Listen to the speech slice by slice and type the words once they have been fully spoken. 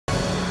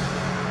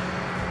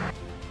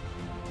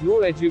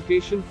no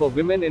education for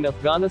women in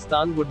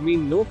Afghanistan would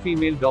mean no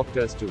female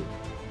doctors too.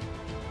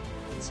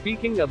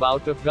 Speaking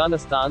about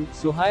Afghanistan,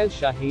 Suhail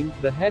Shaheen,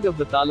 the head of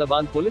the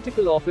Taliban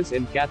political office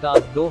in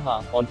Qatar's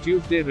Doha, on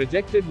Tuesday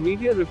rejected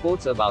media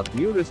reports about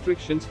new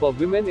restrictions for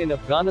women in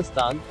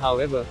Afghanistan.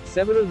 However,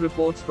 several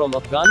reports from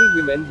Afghani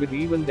women with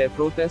even their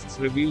protests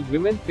revealed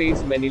women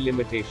face many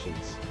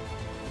limitations.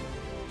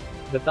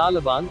 The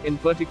Taliban, in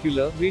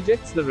particular,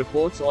 rejects the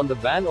reports on the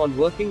ban on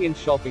working in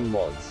shopping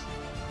malls.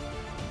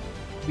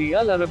 The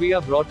Al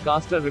Arabiya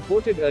broadcaster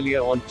reported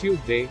earlier on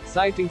Tuesday,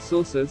 citing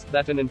sources,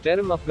 that an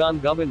interim Afghan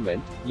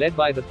government, led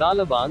by the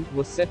Taliban,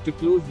 was set to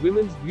close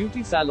women's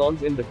beauty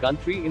salons in the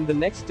country in the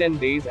next 10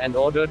 days and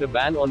ordered a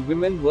ban on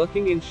women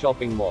working in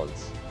shopping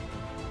malls.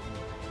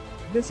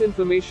 This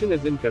information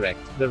is incorrect.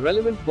 The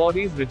relevant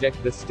bodies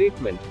reject this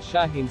statement,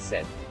 Shaheen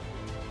said.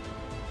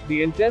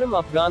 The interim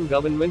Afghan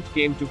government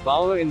came to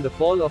power in the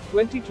fall of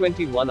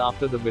 2021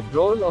 after the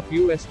withdrawal of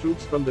US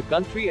troops from the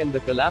country and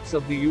the collapse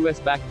of the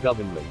US-backed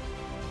government.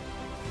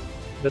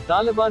 The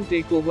Taliban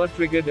takeover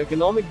triggered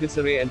economic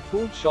disarray and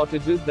food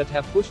shortages that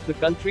have pushed the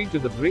country to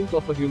the brink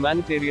of a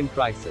humanitarian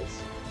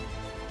crisis.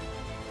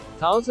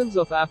 Thousands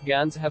of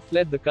Afghans have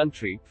fled the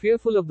country,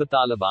 fearful of the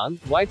Taliban,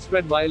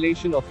 widespread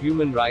violation of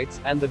human rights,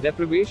 and the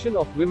deprivation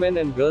of women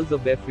and girls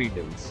of their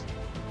freedoms.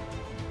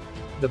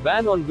 The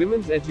ban on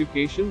women's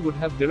education would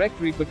have direct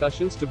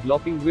repercussions to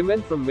blocking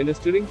women from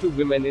ministering to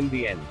women in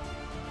the end.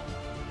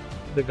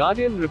 The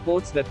Guardian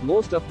reports that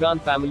most Afghan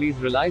families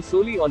rely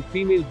solely on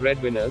female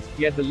breadwinners,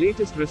 yet the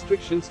latest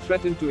restrictions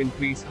threaten to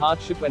increase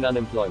hardship and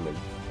unemployment.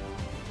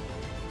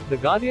 The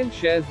Guardian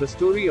shares the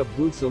story of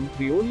Gulsum,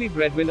 the only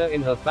breadwinner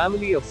in her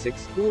family of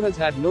 6, who has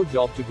had no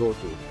job to go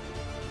to.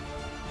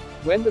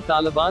 When the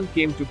Taliban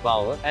came to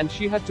power, and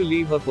she had to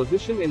leave her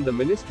position in the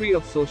Ministry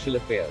of Social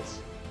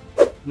Affairs.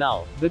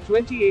 Now, the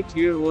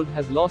 28-year-old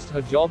has lost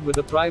her job with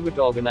a private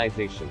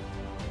organization.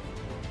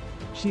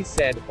 She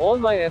said, "All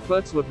my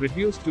efforts were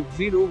reduced to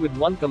zero with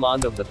one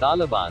command of the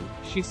Taliban,"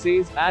 she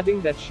says,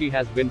 adding that she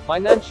has been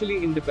financially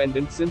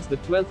independent since the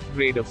 12th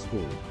grade of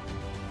school.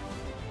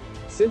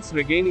 Since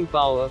regaining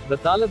power, the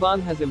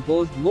Taliban has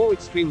imposed more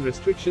extreme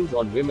restrictions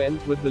on women,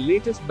 with the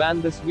latest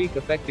ban this week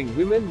affecting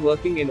women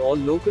working in all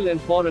local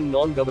and foreign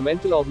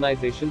non-governmental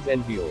organizations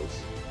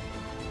 (NGOs).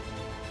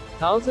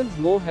 Thousands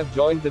more have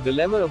joined the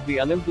dilemma of the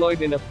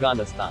unemployed in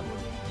Afghanistan.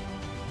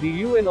 The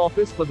UN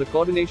Office for the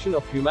Coordination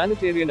of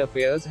Humanitarian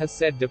Affairs has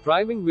said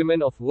depriving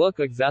women of work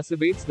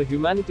exacerbates the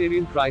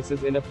humanitarian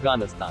crisis in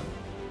Afghanistan.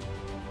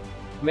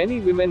 Many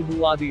women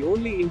who are the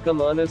only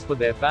income earners for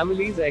their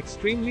families are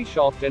extremely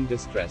shocked and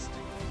distressed.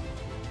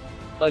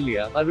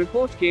 Earlier, a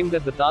report came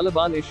that the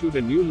Taliban issued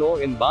a new law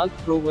in Balkh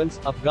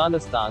province,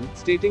 Afghanistan,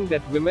 stating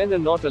that women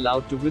are not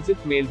allowed to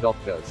visit male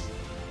doctors.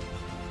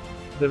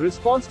 The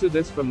response to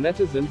this from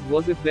netizens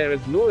was, if there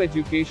is no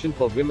education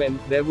for women,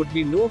 there would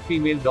be no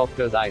female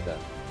doctors either.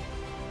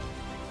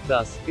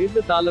 Thus, if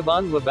the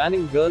Taliban were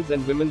banning girls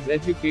and women's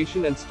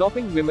education and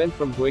stopping women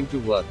from going to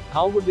work,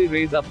 how would they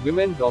raise up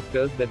women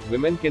doctors that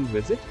women can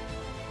visit?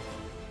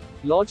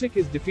 Logic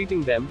is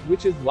defeating them,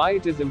 which is why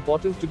it is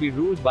important to be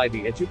ruled by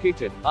the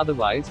educated,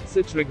 otherwise,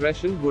 such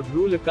regression would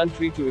rule a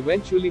country to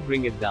eventually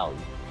bring it down.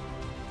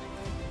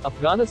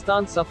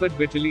 Afghanistan suffered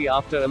bitterly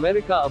after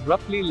America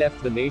abruptly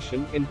left the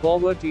nation, in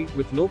poverty,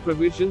 with no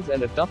provisions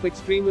and a tough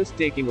extremist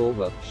taking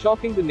over,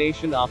 shocking the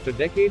nation after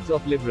decades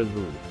of liberal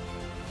rule.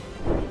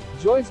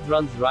 Joyce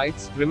Bruns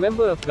writes,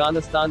 "Remember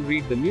Afghanistan?"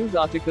 Read the news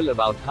article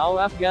about how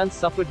Afghans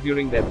suffered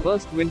during their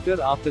first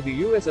winter after the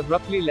US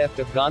abruptly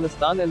left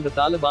Afghanistan and the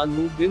Taliban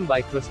moved in,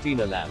 by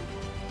Christina Lamb.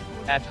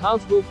 At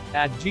Housebook,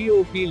 at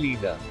GOP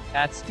leader,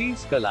 at Steve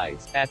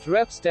Scalise, at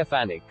Rep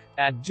Stefanik,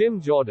 at Jim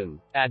Jordan,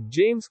 at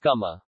James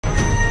Comer.